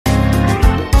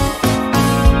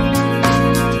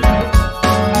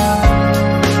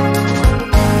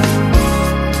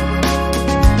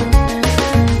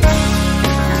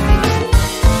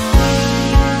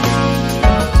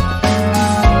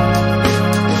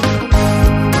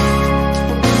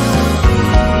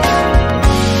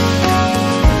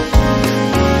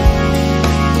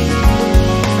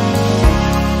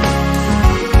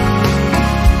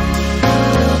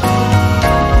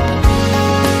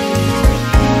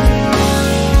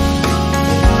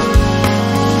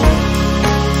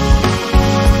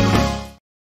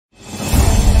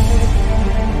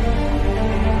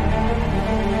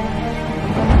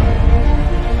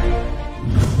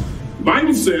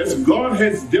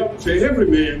has dealt to every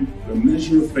man the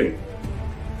measure of faith.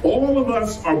 All of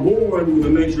us are born with a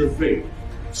measure of faith.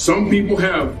 Some people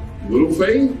have little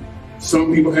faith.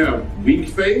 Some people have weak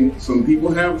faith. Some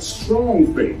people have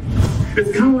strong faith.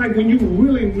 It's kind of like when you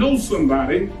really know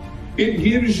somebody, it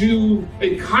gives you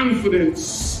a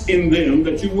confidence in them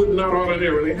that you would not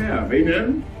ordinarily have.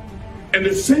 Amen? And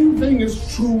the same thing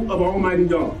is true of Almighty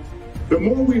God. The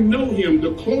more we know him,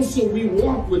 the closer we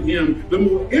walk with him, the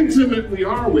more intimate we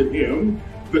are with him,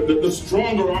 the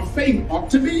stronger our faith ought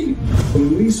to be.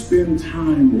 When we spend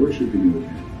time worshiping with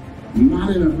him,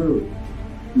 not in a hurry,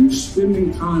 we're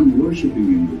spending time worshiping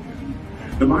him with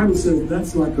him. The Bible says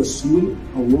that's like a sweet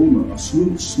aroma, a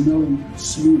sweet smelling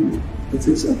smoothie that's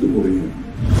acceptable to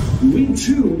him. We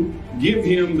too give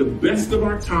him the best of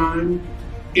our time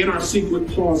in our secret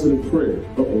closet of prayer.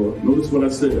 Notice what I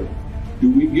said. Do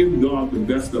we give God the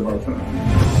best of our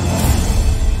time?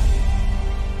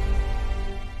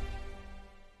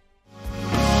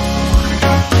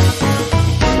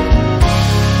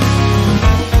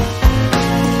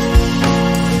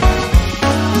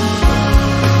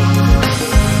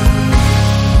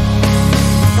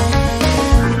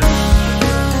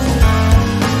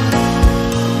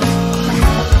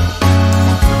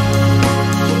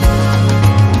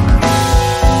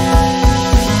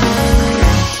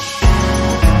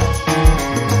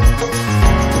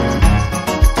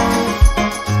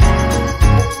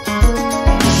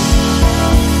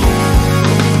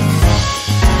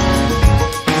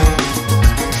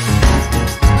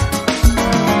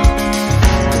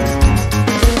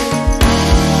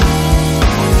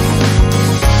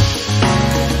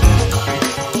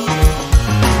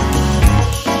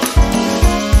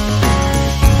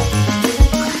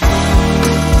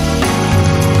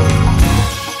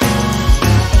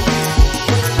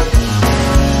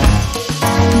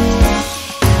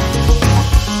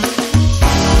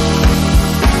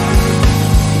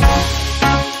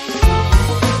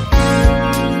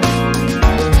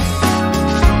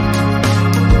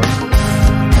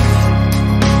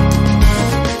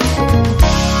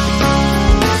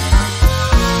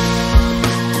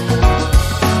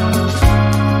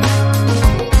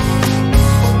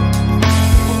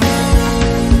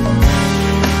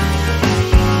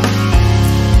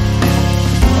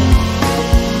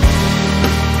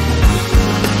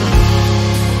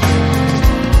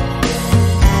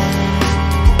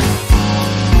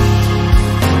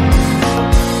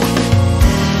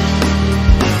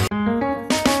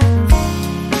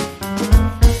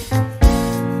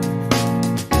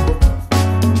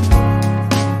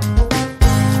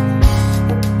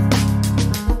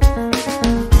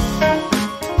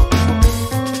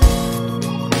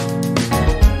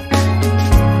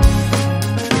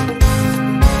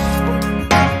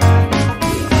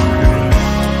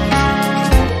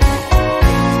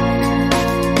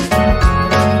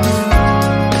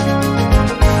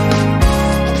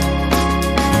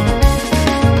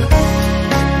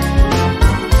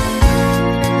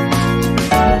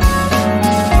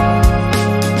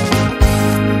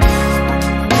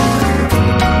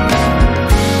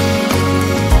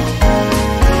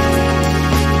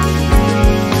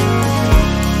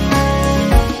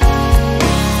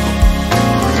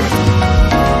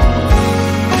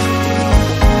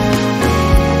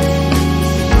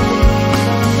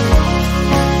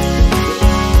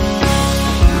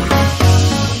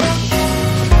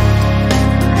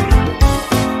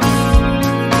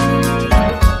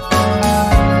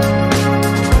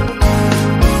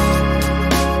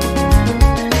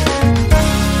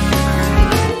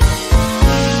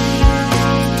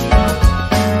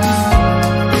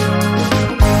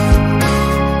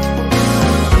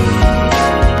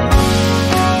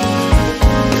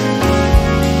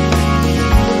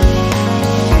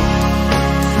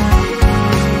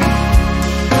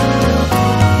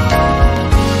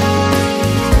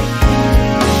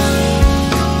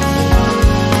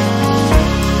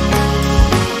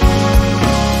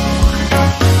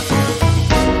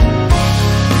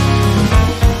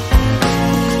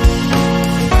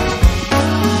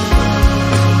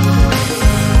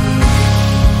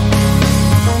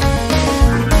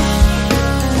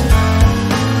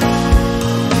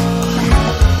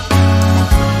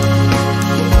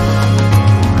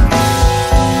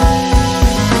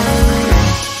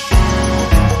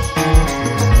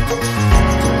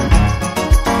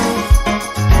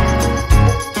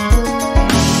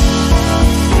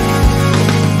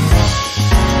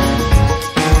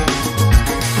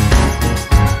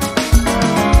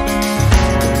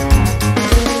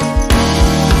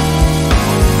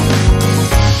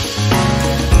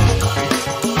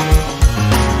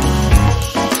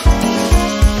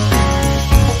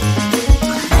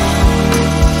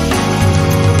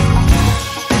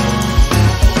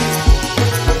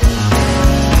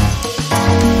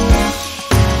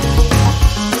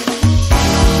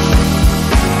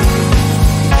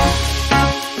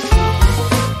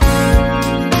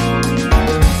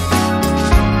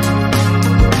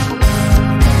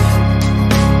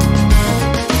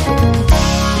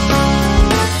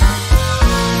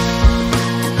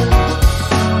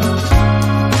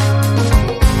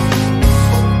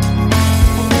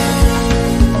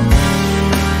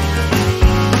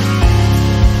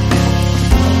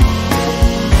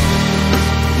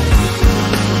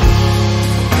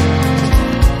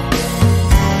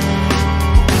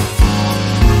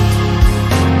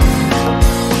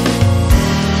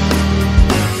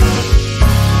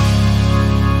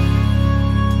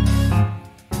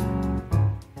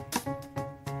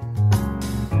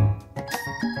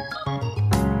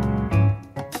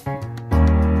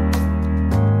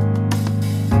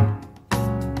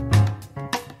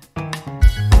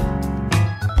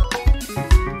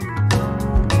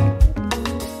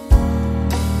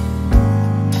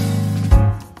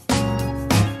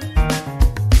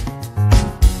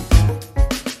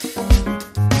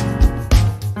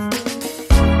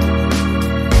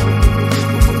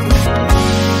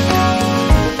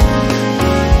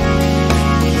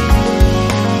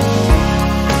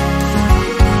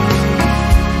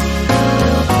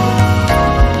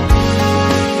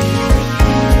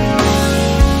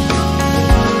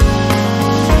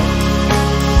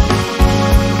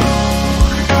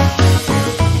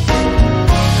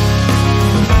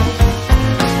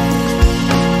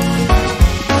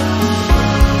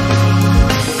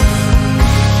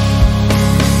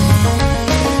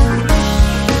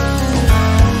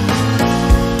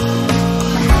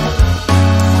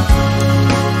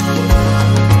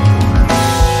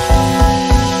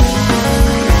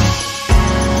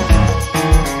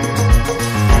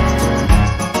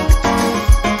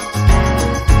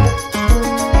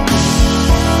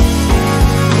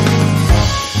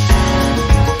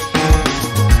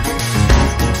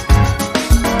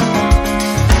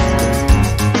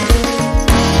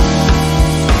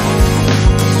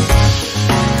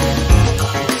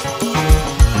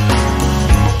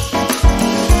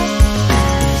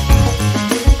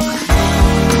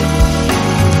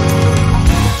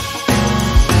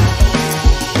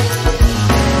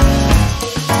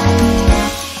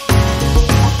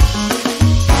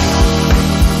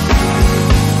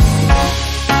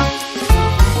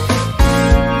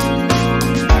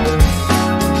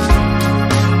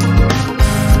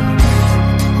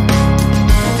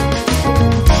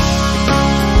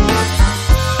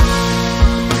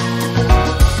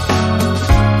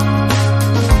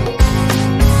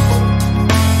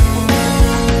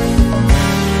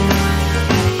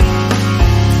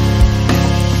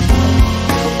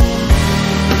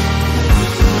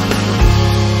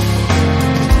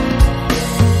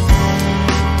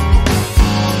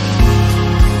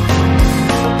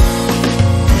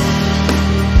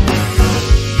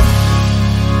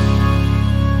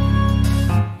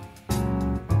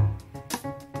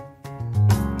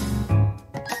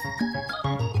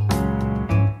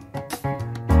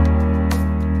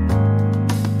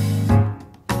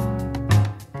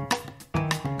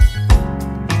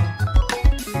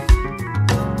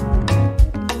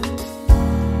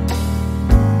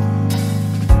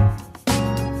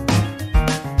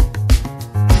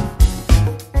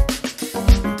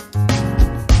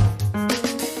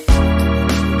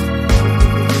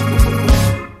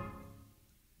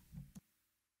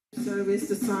 service.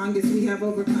 The song is We Have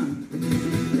Overcome.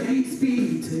 Thanks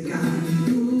be to God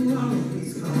who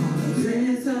always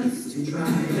causes us to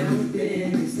triumph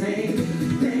in His name.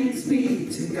 Thanks be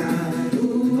to God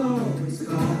who always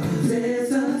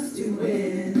causes us to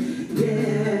win.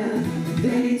 Yeah,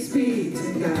 thanks be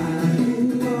to God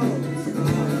who always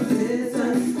causes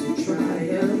us to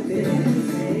triumph in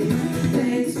His name.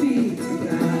 Thanks be to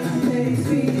God, thanks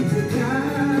be to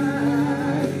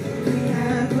God. We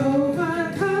have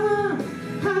overcome.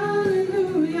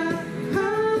 Hallelujah,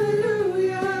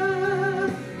 hallelujah.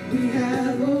 We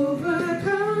have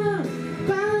overcome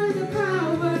by the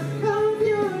power of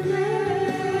your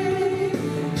name.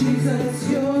 Jesus,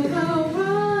 you're the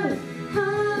one.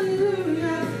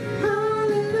 Hallelujah,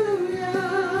 hallelujah.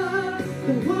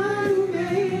 The one who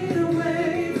made a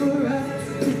way for us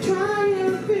to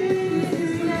triumph in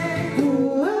His name.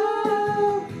 Oh,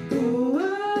 oh, oh,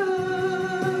 oh,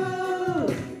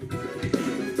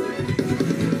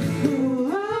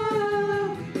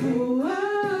 oh, oh.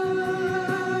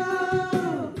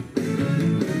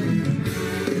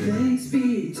 Thanks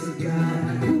be to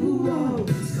God who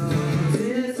always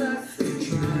causes us to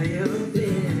triumph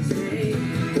in His name.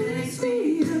 Thanks be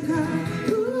to God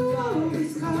who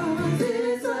always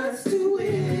causes us to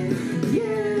win.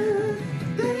 Yeah,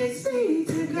 thanks be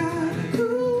to God who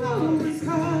always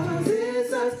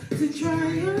causes us to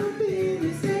triumph in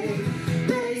His name.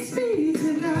 Thanks be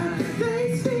to God,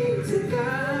 thanks be to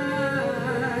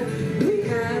God. We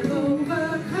have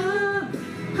overcome.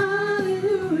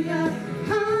 Hallelujah,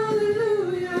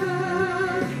 hallelujah.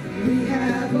 We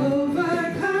have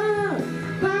overcome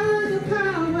by the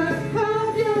power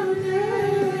of your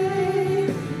name.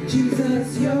 Jesus,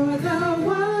 you're the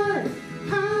one.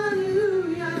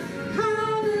 Hallelujah,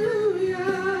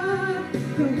 hallelujah.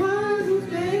 The one who's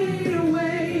made a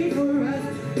way for us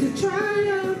to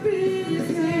triumph in His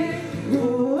name.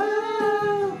 Oh,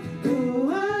 oh,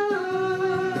 oh,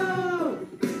 oh.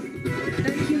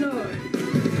 Thank you, Lord.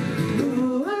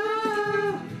 Oh, oh,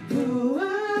 oh, oh.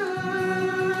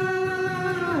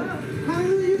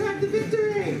 Hallelujah, you have the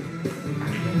victory.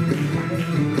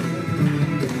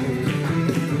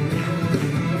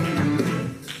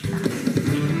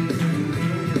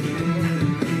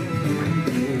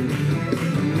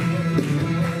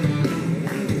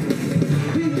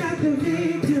 We got the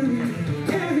victory.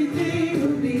 Everything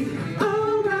will be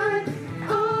alright,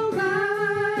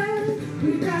 alright.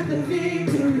 We got the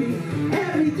victory.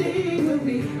 Everything will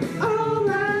be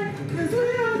alright. 'Cause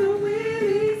we're on the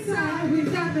winning side. We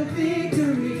got the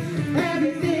victory.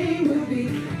 Everything will be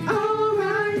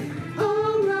alright,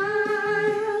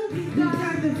 alright. We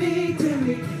got the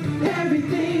victory.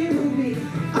 Everything will be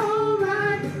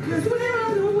alright. 'Cause we're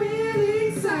on the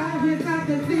winning side. We got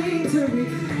the victory.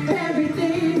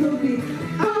 Everything will be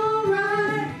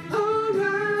alright,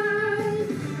 alright.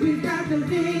 We've got the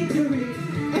victory.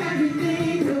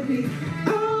 Everything will be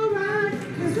alright.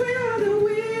 'Cause we're on the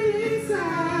winning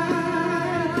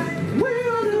side. We're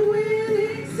on the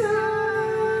winning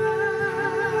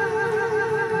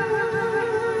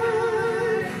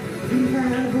side. We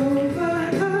have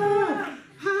overcome.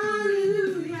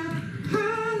 Hallelujah,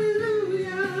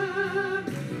 hallelujah.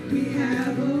 We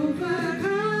have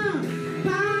overcome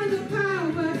by the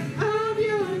power of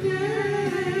your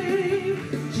name.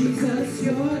 Jesus,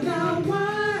 you're the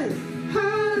one.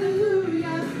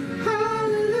 Hallelujah,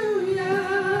 hallelujah.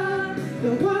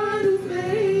 The one who's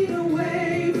made a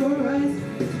way for us.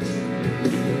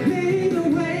 Made a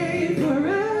way for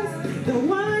us. The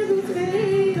one who's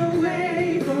made a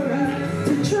way for us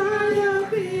to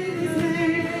triumph in His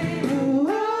name. Oh,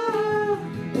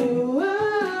 oh, oh,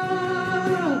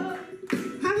 oh.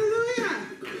 Hallelujah.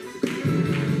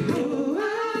 Oh,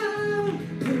 oh,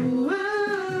 oh, oh.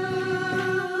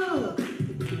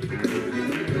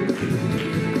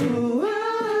 Oh,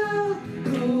 oh,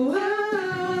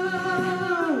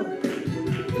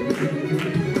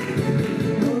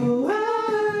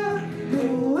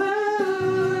 oh,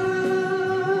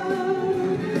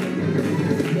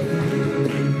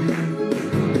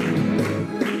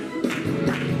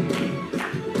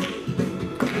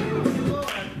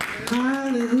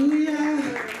 hallelujah.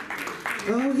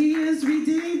 Oh, He is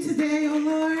redeemed today, oh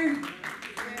Lord.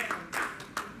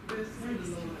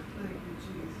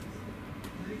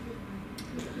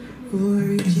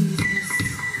 Glory, Jesus.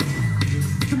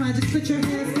 Come on, just put your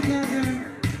hands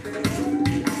together.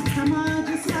 Come on,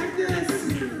 just like this.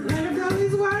 Let Him know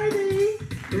He's worthy.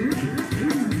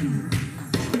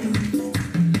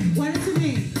 What does it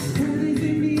mean? What does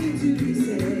it mean to be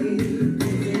saved?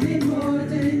 Isn't it more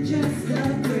than just a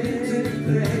prayer to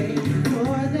pray?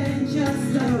 More than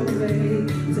just a way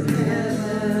to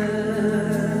heaven.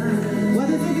 What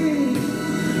does it mean?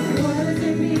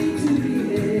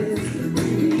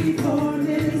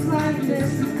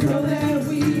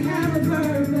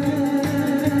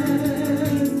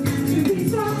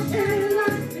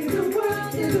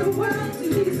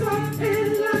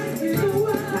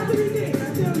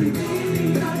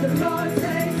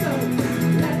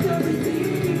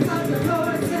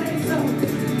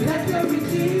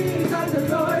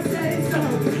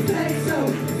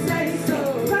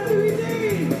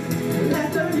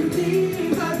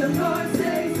 redeemed of the Lord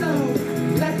say so.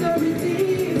 Let the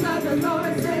redeemed of the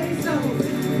Lord say so.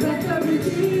 Let the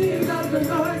redeemed of the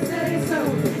Lord say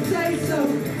so. Say so,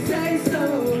 say so.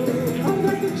 Oh,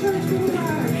 let the church will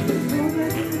rise. Oh,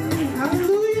 let it,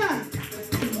 hallelujah.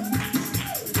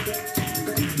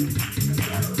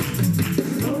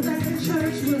 Oh, that the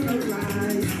church will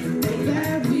arise. Oh,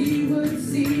 that we would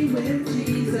see with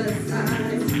Jesus'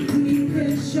 eyes. We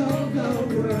could show the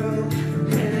world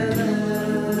heaven.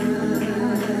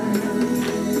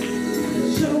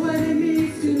 Show what it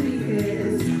means to be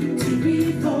His, to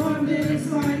be formed in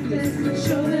His likeness.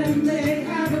 Show them they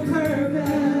have a purpose.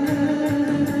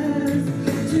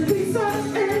 To be salt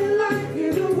and light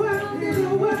in the world, in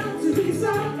the world. To be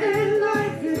salt and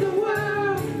light in the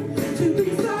world. To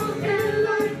be salt and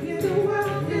light in the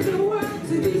world, in the world.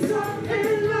 To be salt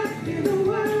and light in the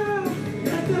world.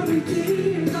 Let the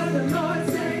redeemed of the Lord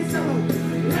say so.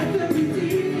 Let the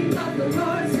redeemed of the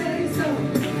Lord say so.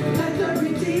 Let the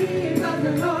redeemed of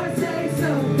the Lord say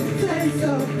so. Say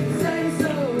so, say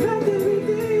so. Let the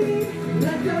redeemed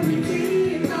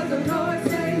of the Lord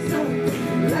say so.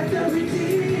 Let the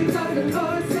redeemed of the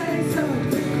Lord say so.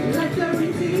 Let the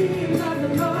redeemed of the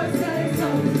Lord say so.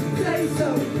 Say so,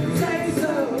 say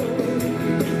so.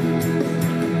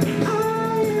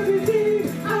 I am redeemed,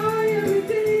 I am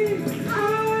redeemed, I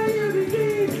am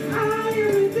redeemed, I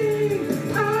am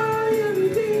redeemed, I am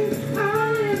redeemed, I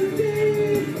am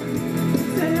redeemed.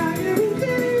 Say I am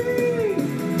redeemed,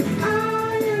 I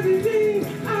am redeemed,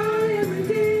 I am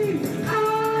redeemed,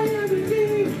 I am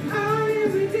redeemed, I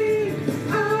am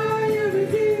redeemed, I am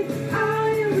redeemed, I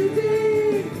am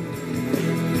redeemed.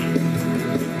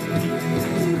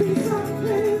 To be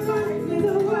something like in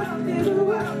the world, in the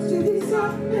world. To be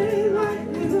something like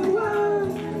in the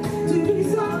world. To be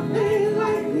something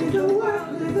like in the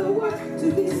world, in the world.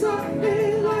 To be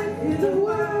something like in the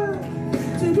world.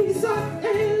 To be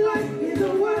something like in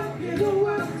the world, in the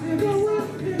world, in the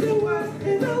world, in the world,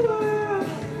 in the world.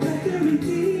 Let the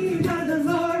redeemed of the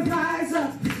Lord rise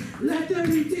up. Let the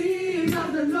redeemed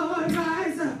of the Lord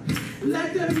rise up.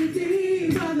 Let the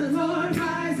redeemed of the Lord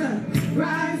rise up.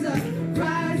 Rise up.